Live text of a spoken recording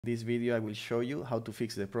This video I will show you how to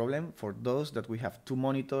fix the problem for those that we have two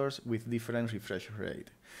monitors with different refresh rate.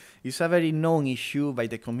 It's a very known issue by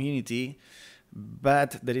the community,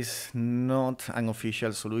 but there is not an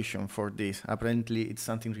official solution for this. Apparently it's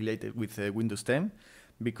something related with Windows 10,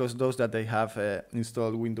 because those that they have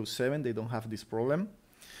installed Windows 7, they don't have this problem.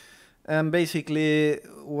 And basically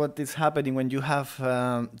what is happening when you have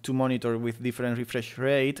two monitors with different refresh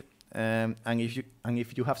rate, and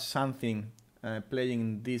if you have something playing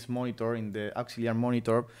in this monitor, in the auxiliary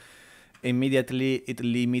monitor, immediately it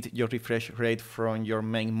limits your refresh rate from your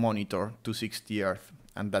main monitor to 60 Hz.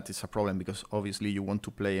 And that is a problem because obviously you want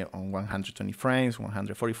to play on 120 frames,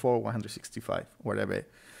 144, 165, whatever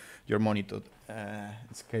your monitor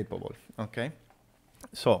is capable. Okay.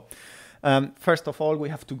 So first of all, we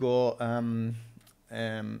have to go.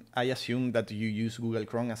 I assume that you use Google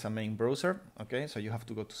Chrome as a main browser. Okay, so you have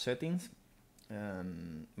to go to settings.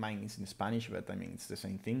 Mine is in Spanish, but I mean it's the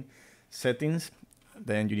same thing. Settings.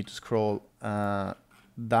 Then you need to scroll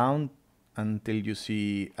down until you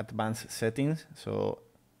see advanced settings. So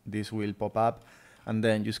this will pop up, and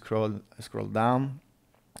then you scroll down,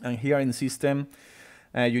 and here in system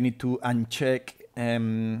you need to uncheck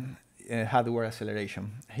hardware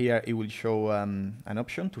acceleration. Here it will show an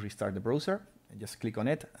option to restart the browser. Just click on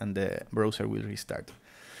it and the browser will restart.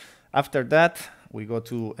 After that, we go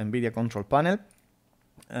to Nvidia control panel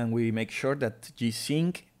and we make sure that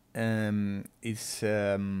Gsync is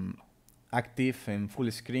active in full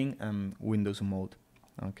screen and Windows mode.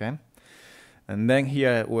 Okay, and then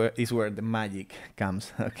here is where the magic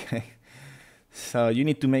comes. Okay, so you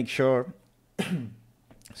need to make sure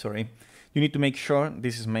sorry, you need to make sure,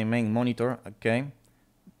 this is my main monitor, okay,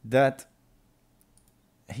 that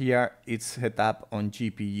here it's set up on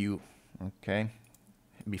GPU. Okay,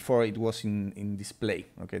 before it was in display.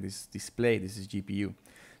 Okay, this is display, this is GPU.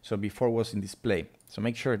 So before it was in display. So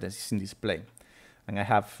make sure that it's in display. And I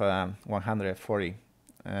have 140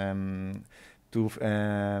 to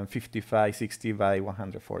 55, 60 by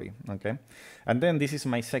 140. Okay, and then this is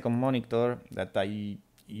my second monitor that I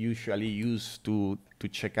usually use to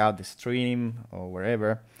check out the stream or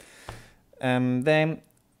wherever. And then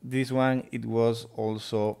this one, it was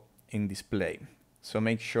also in display. So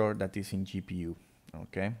make sure that it's in GPU.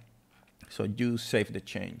 Okay, so you save the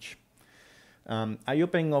change. I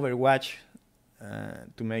open Overwatch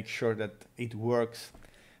to make sure that it works,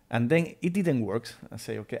 and then it didn't work. I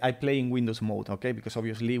say, okay, I play in Windows mode, okay, because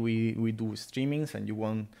obviously we do streamings and you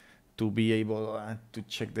want to be able to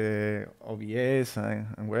check the OBS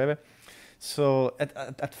and wherever. So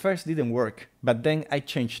at first it didn't work, but then I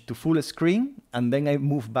changed to full screen and then I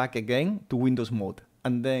moved back again to Windows mode,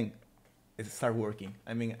 and then it started working.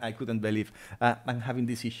 I mean, I couldn't believe. I'm having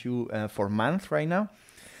this issue for months right now.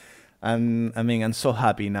 And I mean, I'm so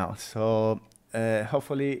happy now. So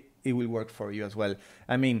hopefully it will work for you as well.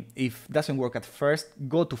 I mean, if it doesn't work at first,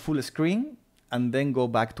 go to full screen and then go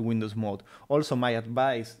back to Windows mode. Also, my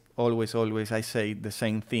advice, always, I say the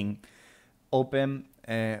same thing. Open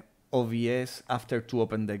OBS after to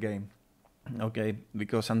open the game. Okay,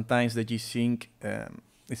 because sometimes the Gsync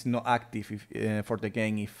is not active for the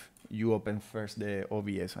game if you open first the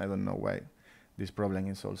OBS. I don't know why this problem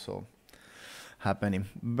is also happening,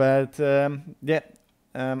 but yeah.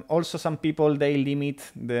 Also, some people, they limit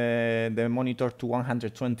the monitor to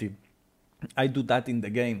 120. I do that in the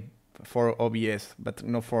game for OBS, but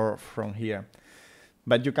not from here.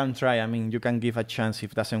 But you can try. I mean, you can give a chance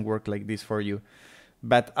if it doesn't work like this for you.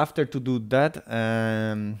 But after to do that,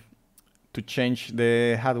 to change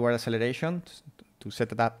the hardware acceleration, to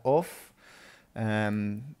set it up off,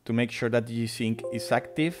 to make sure that Gsync is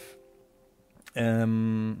active. I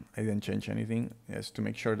didn't change anything. Yes, to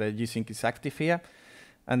make sure that Gsync is active here,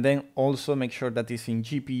 and then also make sure that it's in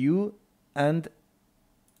GPU and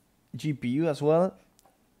GPU as well,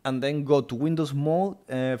 and then go to Windows mode.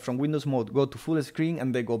 From Windows mode, go to full screen,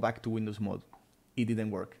 and then go back to Windows mode. It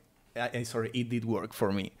didn't work. Sorry, it did work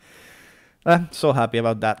for me. I'm so happy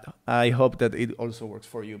about that. I hope that it also works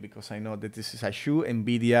for you, because I know that this is a issue.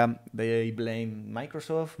 Nvidia, they blame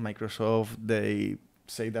Microsoft. Microsoft, they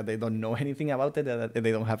say that they don't know anything about it, that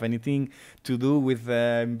they don't have anything to do with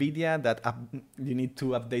Nvidia, that you need to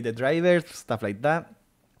update the drivers, stuff like that.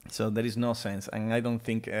 So there is no sense, and I don't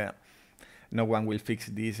think no one will fix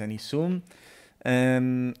this any soon.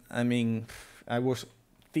 I mean, I was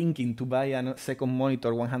thinking to buy a second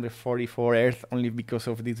monitor 144 Hz only because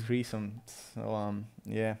of this reason. So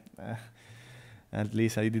yeah, at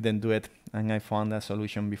least I didn't do it, and I found a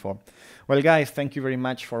solution before. Well, guys, thank you very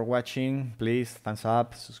much for watching. Please thumbs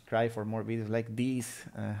up, subscribe for more videos like this.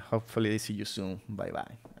 Hopefully I see you soon. Bye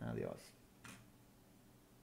bye. Adios.